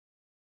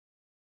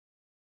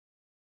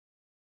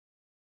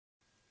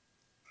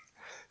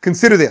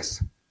Consider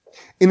this.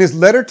 In his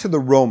letter to the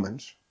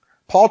Romans,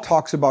 Paul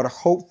talks about a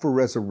hope for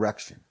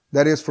resurrection.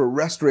 That is, for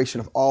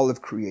restoration of all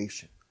of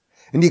creation.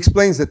 And he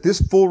explains that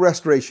this full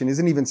restoration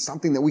isn't even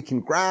something that we can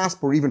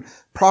grasp or even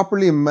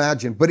properly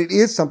imagine, but it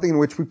is something in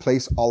which we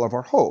place all of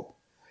our hope.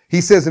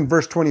 He says in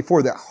verse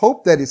 24 that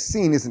hope that is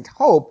seen isn't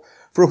hope,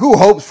 for who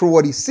hopes for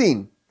what he's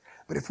seen?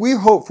 But if we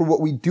hope for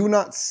what we do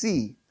not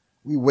see,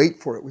 we wait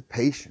for it with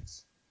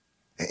patience.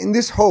 And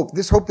this hope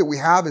that we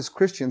have as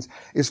Christians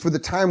is for the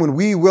time when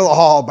we will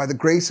all, by the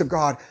grace of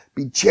God,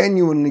 be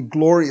genuinely,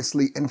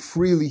 gloriously, and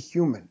freely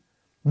human.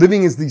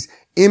 Living as these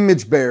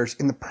image bearers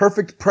in the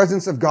perfect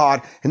presence of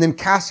God and then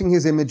casting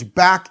his image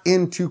back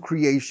into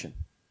creation.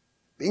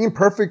 Being in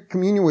perfect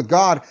communion with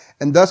God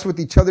and thus with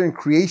each other in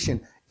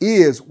creation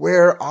is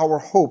where our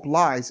hope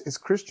lies as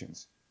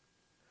Christians.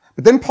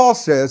 But then Paul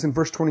says in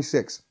verse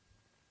 26,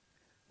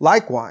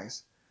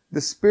 likewise,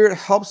 the Spirit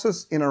helps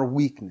us in our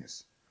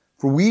weakness,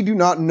 for we do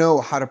not know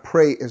how to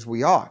pray as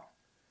we ought.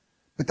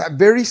 But that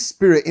very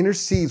Spirit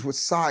intercedes with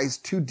sighs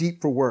too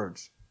deep for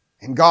words.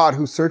 And God,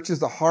 who searches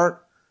the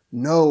heart,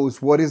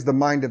 knows what is the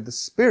mind of the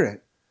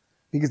Spirit,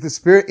 because the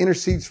Spirit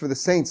intercedes for the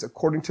saints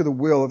according to the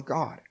will of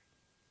God.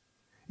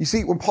 You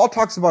see, when Paul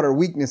talks about our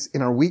weakness, it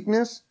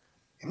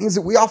means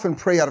that we often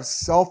pray out of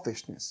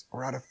selfishness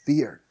or out of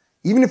fear,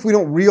 even if we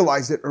don't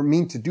realize it or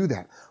mean to do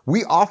that.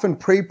 We often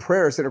pray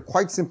prayers that are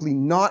quite simply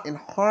not in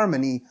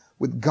harmony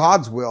with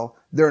God's will.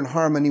 They're in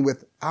harmony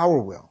with our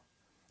will.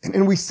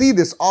 And we see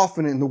this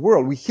often in the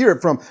world. We hear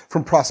it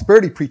from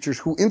prosperity preachers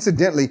who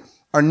incidentally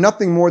are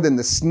nothing more than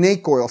the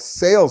snake oil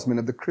salesmen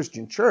of the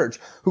Christian church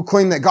who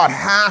claim that God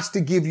has to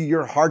give you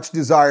your heart's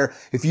desire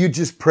if you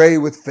just pray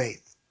with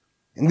faith.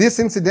 And this,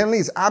 incidentally,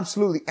 is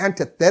absolutely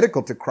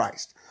antithetical to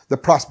Christ. The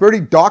prosperity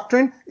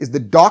doctrine is the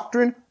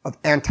doctrine of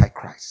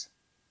Antichrist.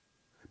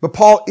 But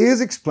Paul is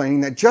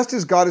explaining that just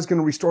as God is going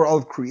to restore all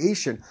of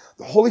creation,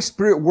 the Holy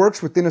Spirit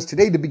works within us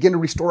today to begin to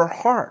restore our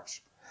hearts.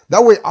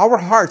 That way, our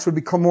hearts would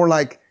become more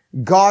like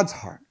God's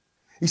heart.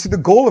 You see, the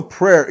goal of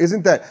prayer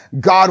isn't that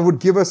God would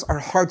give us our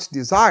heart's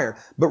desire,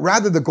 but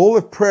rather the goal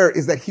of prayer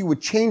is that he would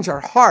change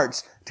our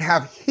hearts to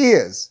have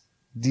his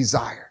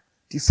desire.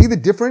 Do you see the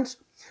difference?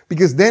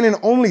 Because then and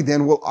only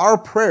then will our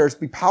prayers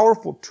be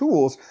powerful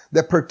tools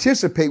that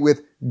participate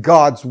with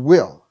God's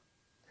will.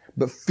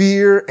 But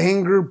fear,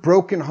 anger,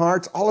 broken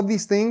hearts, all of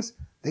these things,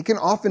 they can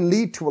often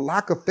lead to a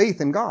lack of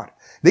faith in God.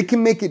 They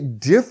can make it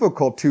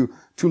difficult to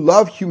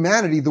love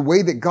humanity the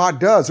way that God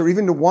does, or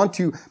even to want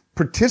to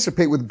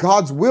participate with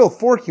God's will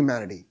for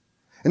humanity.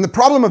 And the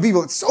problem of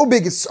evil, it's so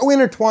big, it's so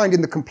intertwined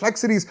in the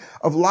complexities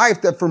of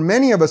life that for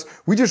many of us,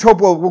 we just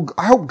hope,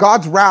 I hope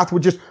God's wrath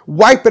would just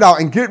wipe it out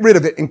and get rid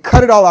of it and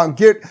cut it all out and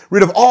get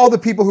rid of all the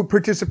people who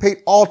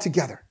participate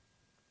altogether.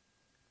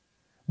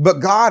 But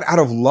God, out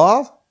of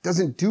love,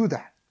 doesn't do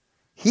that.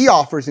 He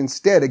offers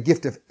instead a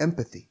gift of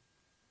empathy.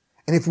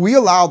 And if we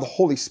allow the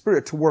Holy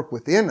Spirit to work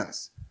within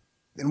us,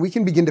 then we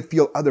can begin to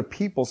feel other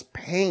people's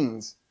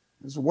pains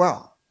as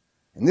well.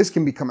 And this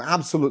can become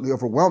absolutely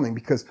overwhelming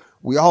because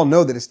we all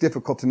know that it's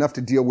difficult enough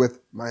to deal with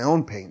my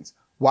own pains.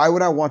 Why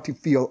would I want to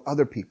feel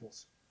other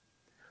people's?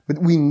 But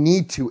we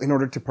need to in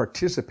order to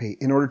participate,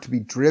 in order to be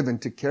driven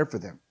to care for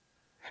them.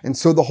 And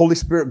so the Holy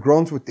Spirit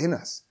groans within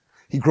us.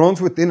 He groans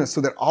within us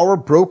so that our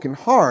broken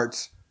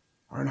hearts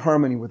are in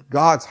harmony with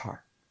God's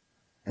heart.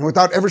 And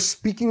without ever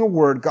speaking a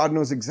word, God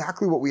knows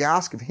exactly what we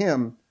ask of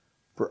him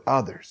for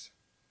others.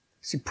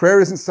 See, prayer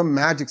isn't some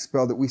magic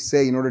spell that we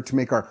say in order to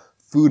make our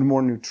food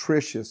more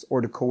nutritious or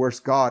to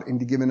coerce God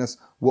into giving us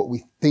what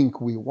we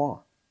think we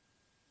want.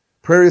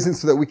 Prayer isn't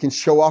so that we can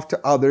show off to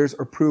others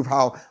or prove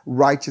how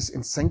righteous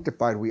and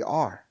sanctified we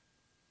are.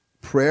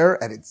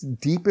 Prayer at its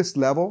deepest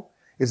level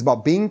is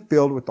about being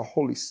filled with the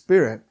Holy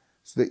Spirit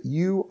so that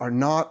you are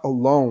not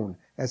alone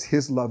as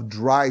his love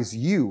drives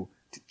you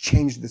to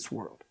change this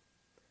world.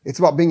 It's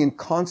about being in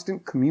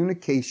constant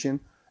communication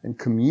and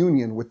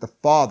communion with the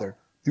Father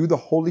through the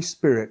Holy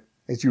Spirit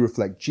as you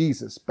reflect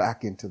Jesus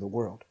back into the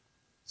world.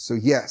 So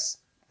yes,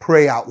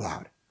 pray out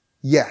loud.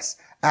 Yes,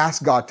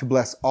 ask God to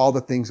bless all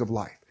the things of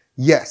life.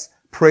 Yes,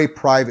 pray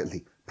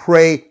privately.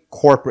 Pray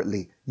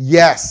corporately.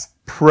 Yes,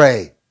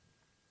 pray.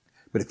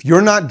 But if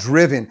you're not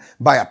driven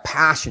by a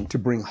passion to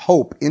bring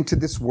hope into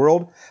this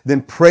world,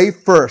 then pray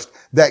first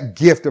that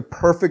gift of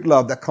perfect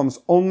love that comes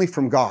only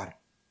from God.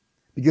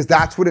 Because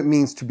that's what it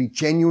means to be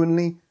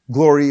genuinely,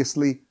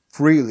 gloriously,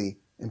 freely,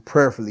 and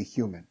prayerfully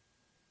human.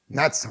 And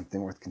that's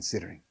something worth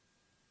considering.